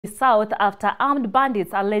South after armed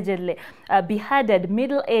bandits allegedly beheaded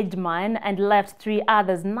middle-aged man and left 3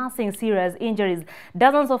 others nursing serious injuries.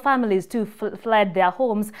 Dozens of families too fled their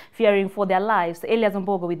homes, fearing for their lives. Elias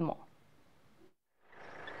Mbogo with more.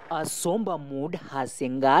 A somber mood has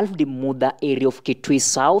engulfed the Muda area of Kitui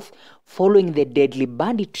South following the deadly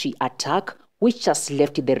banditry attack, which has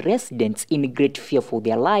left the residents in great fear for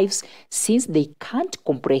their lives since they can't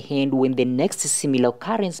comprehend when the next similar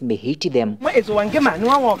occurrence may hit them.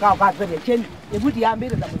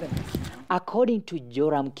 According to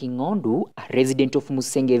Joram Kingondu, a resident of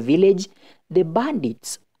Musenge village, the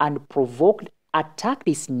bandits, unprovoked, attacked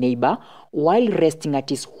his neighbor while resting at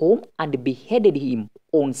his home and beheaded him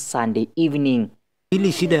on Sunday evening.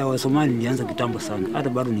 Hili shida ya Wasomali ilianza kitambo sana, hata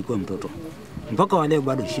bado nilikuwa mtoto. Mpaka wa leo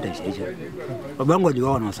bado shida hiyo. Babangu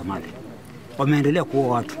aliuawa na Wasomali. Wameendelea kuua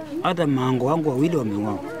watu. Hata maango wangu wawili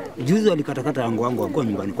wameuawa. Juzi walikatakata ango wangu kwa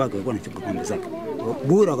nyumbani kwake, alikuwa anachunga ng'ombe zake.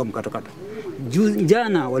 Bura wakamkatakata.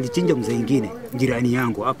 Jana walichinja mzee mwingine jirani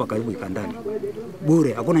yangu hapa karibu Ikandani.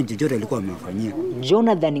 Bure hakuna chochote alikuwa amefanyia.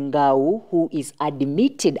 Jonathan Ngau, who is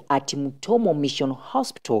admitted at Mutomo Mission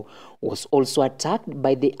Hospital, was also attacked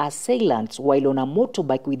by the assailants while on a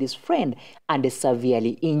motorbike with his friend and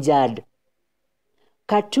severely injured.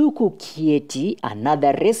 Katuku Kieti,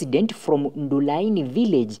 another resident from Ndulaini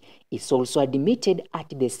village, is also admitted at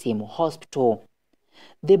the same hospital.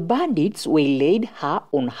 The bandits waylaid her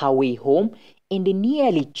on her way home and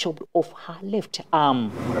nearly chopped off her left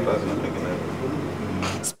arm.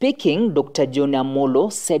 Speaking, Dr. John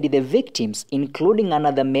Amolo said the victims, including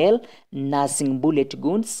another male, nursing bullet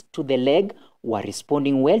wounds to the leg, were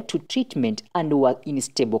responding well to treatment and were in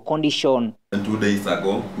stable condition. And 2 days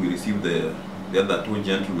ago, we received the other 2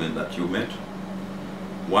 gentlemen that you met.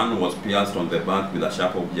 One was pierced on the back with a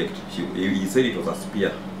sharp object. He said it was a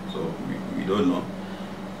spear, so we don't know.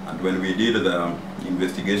 And when we did the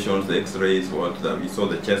investigations, the x-rays, we saw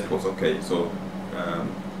the chest was okay. So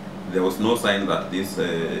there was no sign that this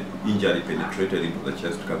injury penetrated into the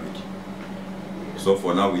chest cavity. So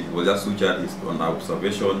for now, we will just sutured on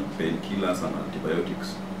observation, painkillers and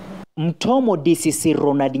antibiotics. Mtomo DCC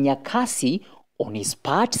Ronald Nyakasi, on his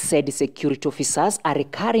part, said security officers are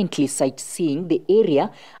currently sightseeing the area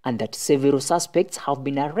and that several suspects have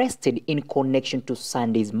been arrested in connection to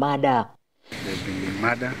Sunday's murder. There's been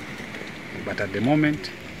murder, but at the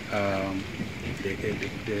moment,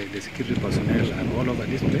 the security personnel are all over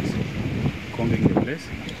this place, combing the place.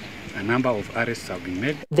 A number of arrests have been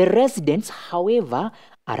made. The residents, however,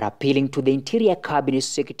 are appealing to the Interior Cabinet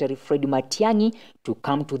Secretary Fred Matiang'i to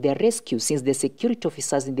come to their rescue since the security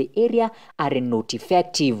officers in the area are not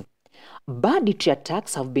effective. Banditry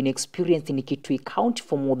attacks have been experienced in Kitui County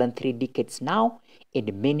for more than 3 decades now,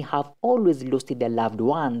 and many have always lost their loved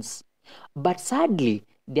ones. But sadly,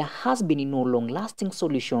 there has been no long-lasting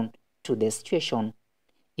solution to the situation.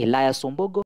 Elias Mbogo.